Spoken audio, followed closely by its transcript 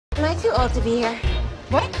Am I too old to be here?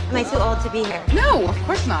 What? Am I too old to be here? No, of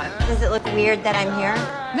course not. Does it look weird that I'm here?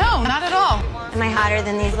 No, not at all. Am I hotter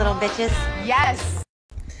than these little bitches? Yes.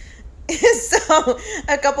 So,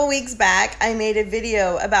 a couple weeks back, I made a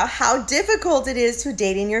video about how difficult it is to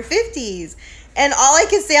date in your 50s. And all I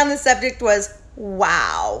could say on the subject was,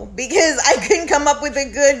 wow, because I couldn't come up with a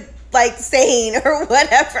good, saying or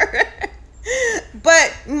whatever.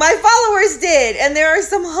 But my followers did, and there are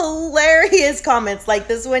some hilarious comments like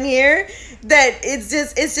this one here that it's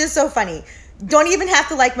just so funny. Don't even have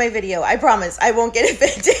to like my video. I promise I won't get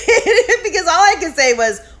offended because all I could say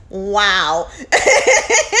was, wow. But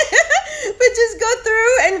just go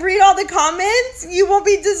through and read all the comments. You won't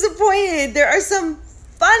be disappointed. There are some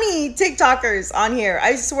funny TikTokers on here.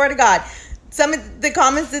 I swear to God. Some of the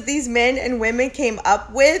comments that these men and women came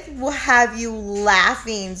up with will have you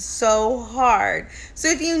laughing so hard. So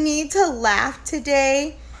if you need to laugh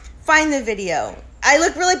today, find the video. I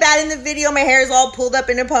look really bad in the video. My hair is all pulled up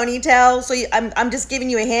in a ponytail. So I'm just giving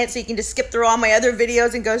you a hint so you can just skip through all my other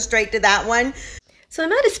videos and go straight to that one. So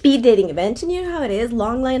I'm at a speed dating event, and you know how it is,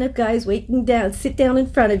 long line of guys waiting down, sit down in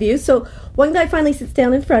front of you. So one guy finally sits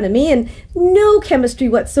down in front of me, and no chemistry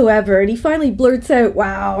whatsoever, and he finally blurts out,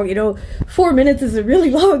 wow, 4 minutes is a really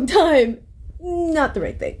long time. Not the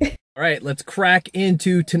right thing. All right, let's crack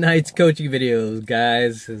into tonight's coaching videos,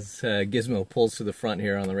 guys, as Gizmo pulls to the front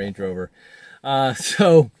here on the Range Rover.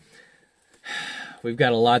 So we've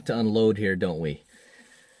got a lot to unload here, don't we?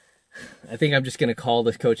 I think I'm just going to call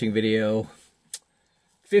this coaching video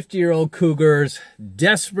 50-year-old cougars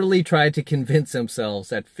desperately try to convince themselves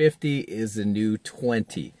that 50 is the new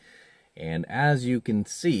 20. And as you can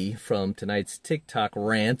see from tonight's TikTok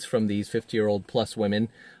rants from these 50-year-old plus women,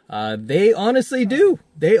 they honestly do.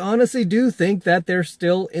 They honestly do think that they're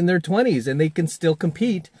still in their 20s and they can still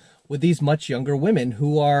compete with these much younger women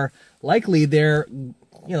who are likely their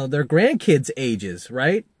grandkids' ages,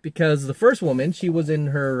 right? Because the first woman, she was in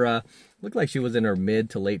her, looked like she was in her mid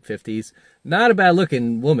to late 50s. Not a bad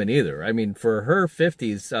looking woman either. I mean, for her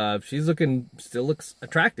 50s, she's still looks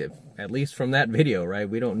attractive, at least from that video, right?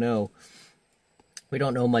 We don't know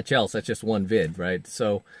much else. That's just one vid, right?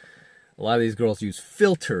 So a lot of these girls use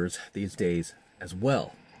filters these days as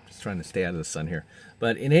well. Just trying to stay out of the sun here.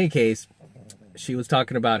 But in any case, she was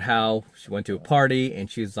talking about how she went to a party and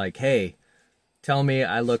she's like, hey, tell me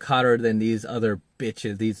I look hotter than these other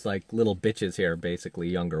bitches, these little bitches here, basically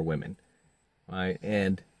younger women, right?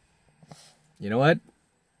 And you know what?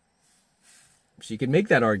 She could make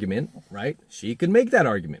that argument, right? She could make that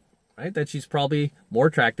argument, right? That she's probably more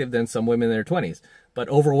attractive than some women in their 20s. But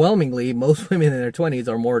overwhelmingly, most women in their 20s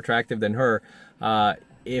are more attractive than her,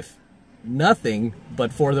 if nothing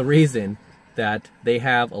but for the reason that they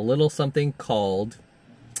have a little something called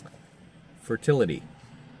fertility,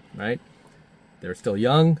 right? They're still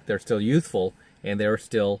young, they're still youthful, and they're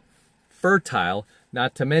still fertile,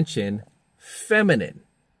 not to mention feminine,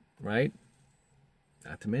 right?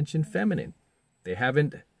 Not to mention feminine. They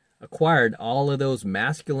haven't acquired all of those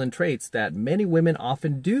masculine traits that many women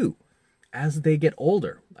often do as they get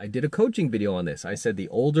older. I did a coaching video on this. I said the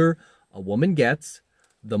older a woman gets,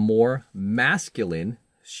 the more masculine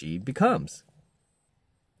she becomes.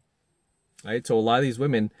 Right? So a lot of these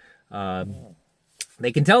women,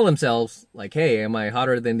 they can tell themselves, hey, am I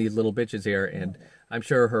hotter than these little bitches here? And I'm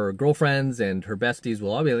sure her girlfriends and her besties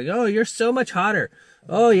will all be like, oh, you're so much hotter.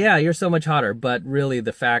 Oh, yeah, you're so much hotter. But really,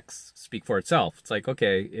 the facts speak for itself. It's like,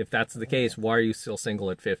 okay, if that's the case, why are you still single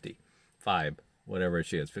at 55, whatever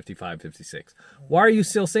she is, 55, 56? Why are you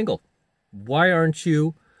still single? Why aren't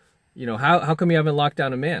you, how come you haven't locked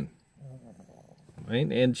down a man? Right?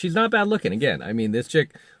 And she's not bad looking. Again, I mean, this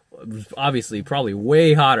chick was obviously probably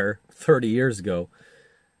way hotter 30 years ago.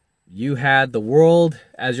 You had the world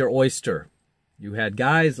as your oyster. You had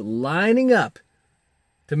guys lining up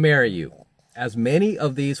to marry you, as many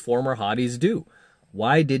of these former hotties do.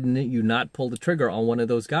 Why didn't you not pull the trigger on one of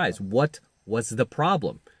those guys? What was the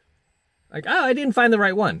problem? I didn't find the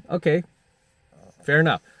right one. Okay, fair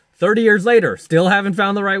enough. 30 years later, still haven't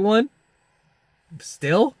found the right one?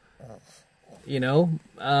 Still?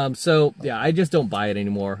 So yeah, I just don't buy it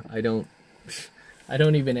anymore. I don't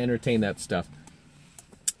even entertain that stuff.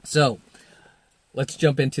 So let's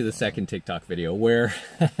jump into the second TikTok video where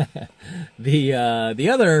the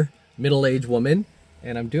other middle-aged woman,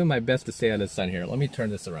 and I'm doing my best to stay out of the sun here. Let me turn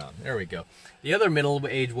this around. There we go. The other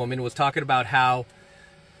middle-aged woman was talking about how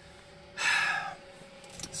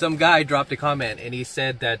some guy dropped a comment and he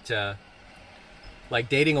said that Like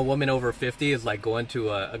dating a woman over 50 is like going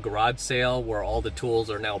to a garage sale where all the tools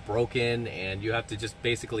are now broken and you have to just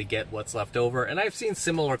basically get what's left over. And I've seen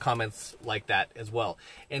similar comments like that as well.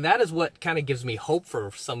 And that is what kind of gives me hope for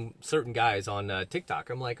some certain guys on TikTok.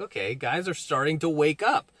 I'm like, okay, guys are starting to wake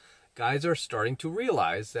up. Guys are starting to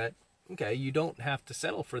realize that, okay, you don't have to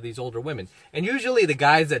settle for these older women. And usually the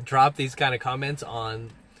guys that drop these kind of comments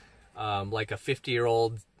on like a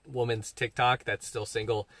 50-year-old woman's TikTok that's still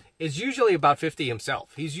single is usually about 50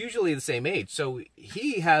 himself. He's usually the same age. So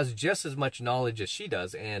he has just as much knowledge as she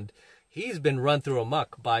does. And he's been run through a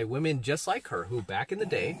muck by women just like her who back in the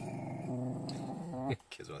day,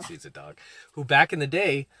 Gizmo sees a dog, who back in the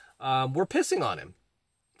day were pissing on him,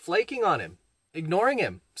 flaking on him, ignoring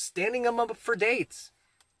him, standing him up for dates,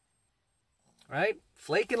 right?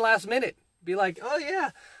 Flaking last minute. Be like, oh yeah,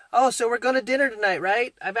 oh, so we're going to dinner tonight,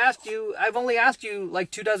 right? I've only asked you like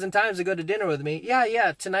 24 times to go to dinner with me.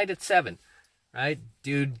 Yeah, tonight at 7, right?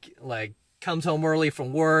 Dude, like, comes home early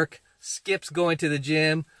from work, skips going to the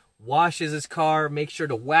gym, washes his car, makes sure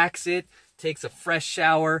to wax it, takes a fresh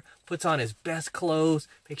shower, puts on his best clothes,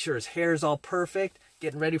 makes sure his hair's all perfect,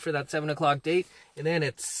 getting ready for that 7 o'clock date. And then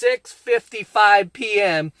at 6:55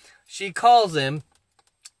 p.m., she calls him,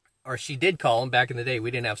 or she did call him back in the day.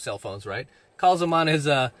 We didn't have cell phones, right? Calls him on his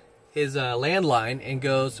landline and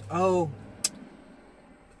goes, oh,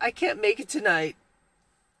 I can't make it tonight.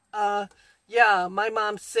 Yeah, my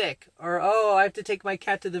mom's sick. Or, oh, I have to take my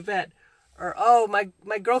cat to the vet. Or, oh,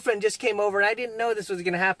 my girlfriend just came over and I didn't know this was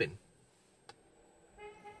going to happen.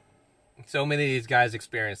 So many of these guys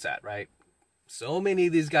experience that, right? So many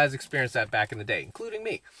of these guys experienced that back in the day, including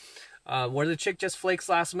me. Where the chick just flakes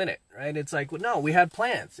last minute, right? It's like, well, no, we had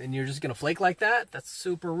plans and you're just going to flake like that? That's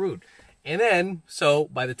super rude. And then, so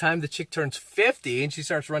by the time the chick turns 50 and she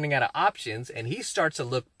starts running out of options and he starts to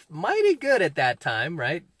look mighty good at that time,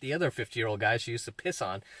 right? The other 50-year-old guy she used to piss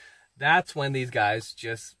on. That's when these guys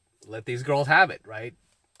just let these girls have it, right?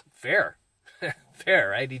 Fair. Fair,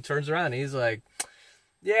 right? He turns around and he's like,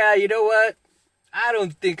 yeah, you know what? I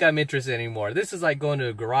don't think I'm interested anymore. This is like going to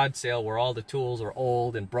a garage sale where all the tools are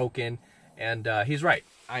old and broken. And he's right.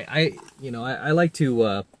 I like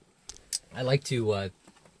to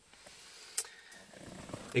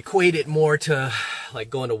equate it more to like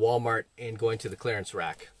going to Walmart and going to the clearance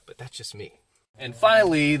rack, but that's just me. And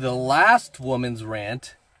finally, the last woman's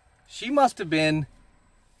rant, she must have been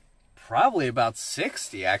probably about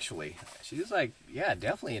 60 actually. She's like, yeah,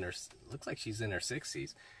 definitely looks like she's in her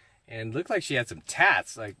 60s and looked like she had some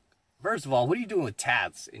tats. Like, first of all, what are you doing with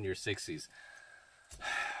tats in your 60s?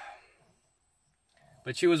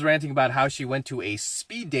 But she was ranting about how she went to a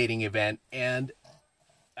speed dating event, and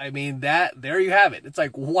I mean, there you have it. It's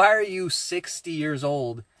like, why are you 60 years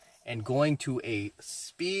old and going to a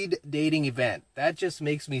speed dating event? That just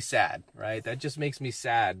makes me sad, right? That just makes me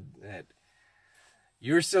sad that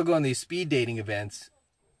you're still going to these speed dating events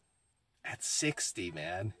at 60,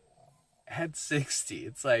 man. At 60.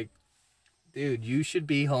 It's like, dude, you should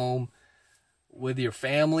be home with your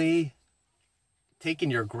family, taking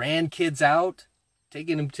your grandkids out,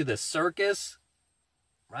 taking them to the circus,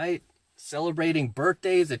 right? Celebrating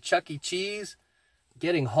birthdays at Chuck E. Cheese,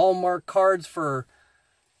 getting Hallmark cards for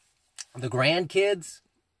the grandkids.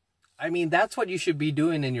 I mean, that's what you should be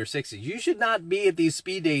doing in your 60s. You should not be at these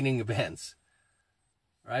speed dating events,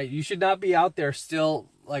 right? You should not be out there still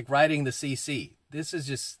like riding the CC. This is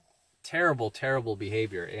just terrible, terrible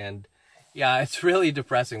behavior. And yeah, it's really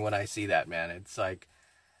depressing when I see that, man. It's like,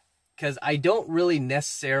 because I don't really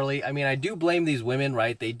necessarily, I mean, I do blame these women,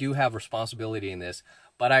 right? They do have responsibility in this.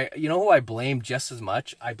 But you know who I blame just as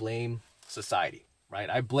much? I blame society, right?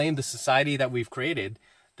 I blame the society that we've created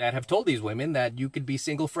that have told these women that you could be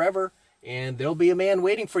single forever and there'll be a man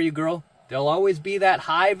waiting for you, girl. There'll always be that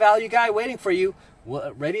high value guy waiting for you,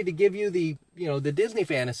 ready to give you the, the Disney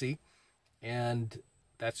fantasy. And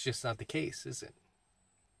that's just not the case, is it?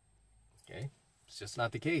 Okay. It's just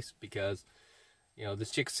not the case because,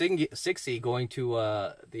 this chick 60 going to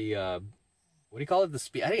what do you call it? The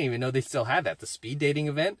speed. I didn't even know they still had that. The speed dating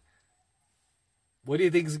event. What do you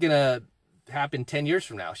think is going to happen 10 years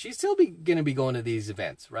from now? She's still going to be going to these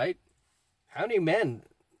events, right? How many men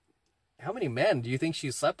do you think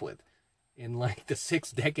she's slept with in like the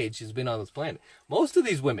 6 decades she's been on this planet? Most of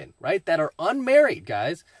these women, right, that are unmarried,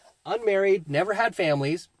 guys, unmarried, never had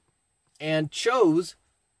families, and chose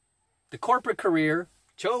the corporate career,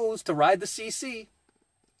 chose to ride the CC,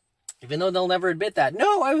 even though they'll never admit that.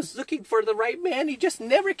 No, I was looking for the right man. He just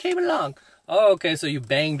never came along. Oh, okay, so you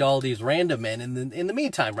banged all these random men in the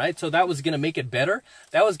meantime, right? So that was going to make it better?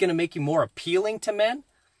 That was going to make you more appealing to men?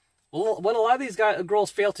 Well, what a lot of these girls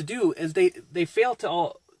fail to do is they fail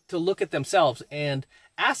to to look at themselves and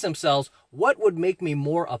ask themselves, what would make me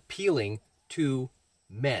more appealing to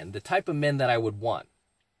men, the type of men that I would want.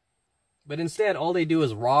 But instead, all they do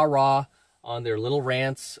is rah-rah on their little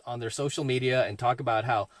rants on their social media and talk about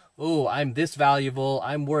how, oh, I'm this valuable,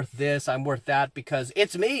 I'm worth this, I'm worth that, because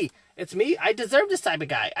it's me. It's me. I deserve this type of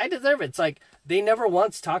guy. I deserve it. It's like they never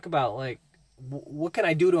once talk about, like, what can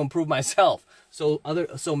I do to improve myself so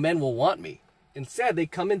men will want me. Instead, they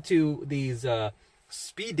come into these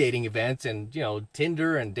speed dating events and, you know,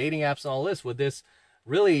 Tinder and dating apps and all this with this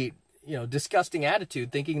really, you know, disgusting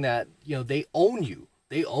attitude, thinking that, you know, they own you.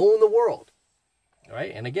 They own the world. All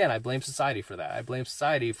right? And again, I blame society for that. I blame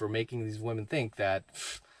society for making these women think that,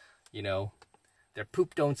 you know, their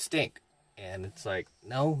poop don't stink. And it's like,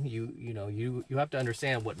 no, you have to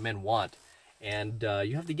understand what men want, and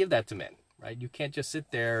you have to give that to men, right? You can't just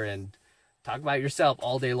sit there and talk about yourself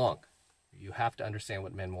all day long. You have to understand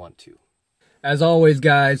what men want too. As always,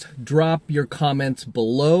 guys, drop your comments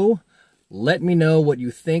below. Let me know what you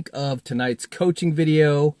think of tonight's coaching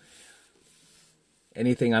video.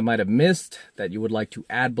 Anything I might have missed that you would like to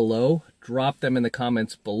add below, drop them in the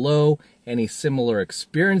comments below. Any similar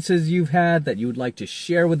experiences you've had that you would like to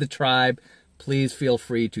share with the tribe, please feel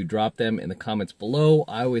free to drop them in the comments below.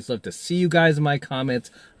 I always love to see you guys in my comments.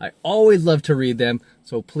 I always love to read them,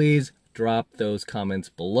 so please drop those comments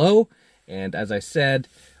below. And as I said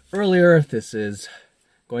earlier, this is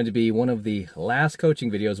going to be one of the last coaching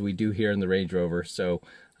videos we do here in the Range Rover, so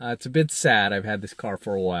it's a bit sad. I've had this car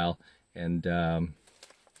for a while, and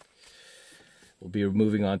we'll be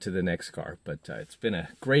moving on to the next car. But it's been a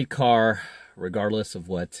great car, regardless of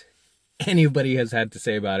what anybody has had to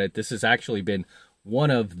say about it. This has actually been one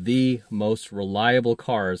of the most reliable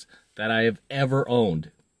cars that I have ever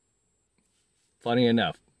owned. Funny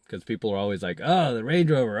enough, because people are always like, oh, the Range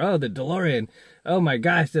Rover, oh, the DeLorean, oh my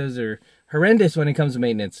gosh, those are horrendous when it comes to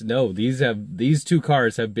maintenance. No, these two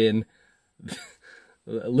cars have been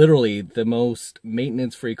literally the most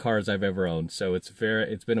maintenance-free cars I've ever owned. So it's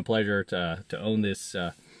been a pleasure to own this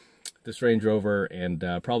Range Rover, and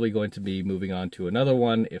probably going to be moving on to another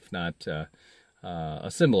one, if not a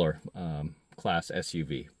similar class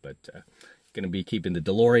SUV. But going to be keeping the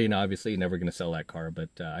DeLorean, obviously, never going to sell that car, but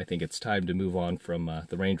I think it's time to move on from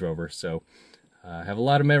the Range Rover. So I have a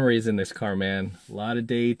lot of memories in this car, man. A lot of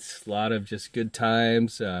dates, a lot of just good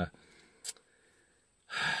times.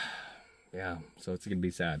 Yeah, so it's going to be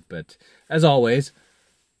sad. But as always,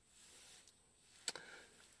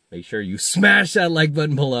 make sure you smash that like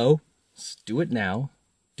button below. Do it now.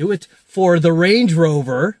 Do it for the Range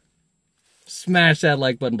Rover. Smash that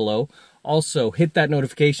like button below. Also, hit that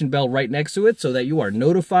notification bell right next to it so that you are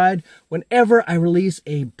notified whenever I release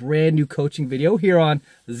a brand new coaching video here on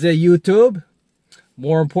the YouTube.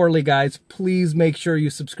 More importantly, guys, please make sure you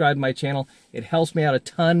subscribe to my channel. It helps me out a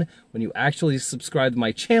ton when you actually subscribe to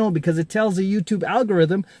my channel, because it tells the YouTube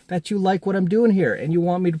algorithm that you like what I'm doing here and you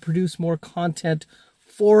want me to produce more content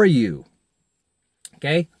for you.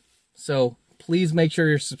 Okay? So please make sure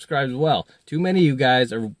you're subscribed as well. Too many of you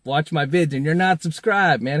guys are watching my vids and you're not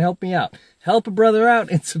subscribed. Man, help me out. Help a brother out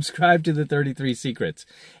and subscribe to the 33 Secrets.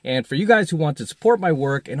 And for you guys who want to support my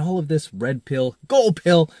work and all of this red pill, gold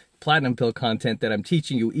pill, platinum pill content that I'm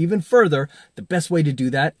teaching you even further, the best way to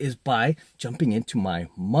do that is by jumping into my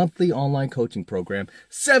monthly online coaching program,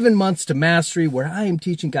 7 months to mastery, where I am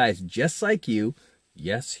teaching guys just like you,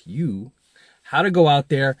 yes, you, how to go out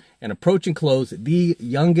there and approach and close the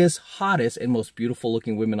youngest, hottest, and most beautiful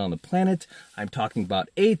looking women on the planet. I'm talking about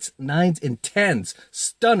 8s, 9s, and 10s,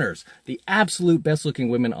 stunners, the absolute best looking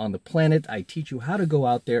women on the planet. I teach you how to go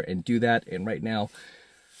out there and do that. And right now,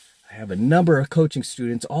 I have a number of coaching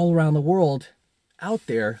students all around the world out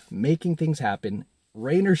there making things happen,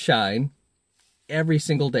 rain or shine, every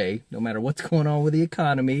single day, no matter what's going on with the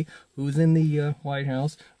economy, who's in the White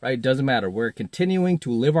House, right? Doesn't matter. We're continuing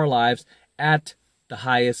to live our lives at the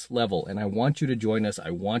highest level, and I want you to join us. I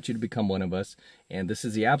want you to become one of us, and this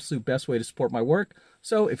is the absolute best way to support my work.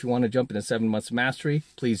 So if you want to jump into 7 months mastery,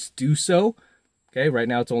 please do so. Okay, right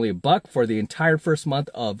now it's only $1 for the entire first month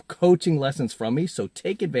of coaching lessons from me, so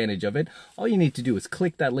take advantage of it. All you need to do is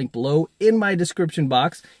click that link below in my description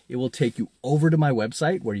box. It will take you over to my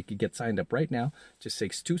website where you can get signed up right now. Just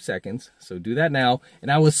takes 2 seconds, so do that now,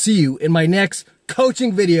 and I will see you in my next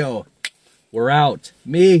coaching video. We're out.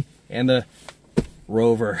 Me and the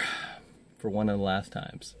Rover for one of the last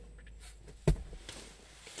times.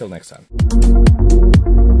 Till next time.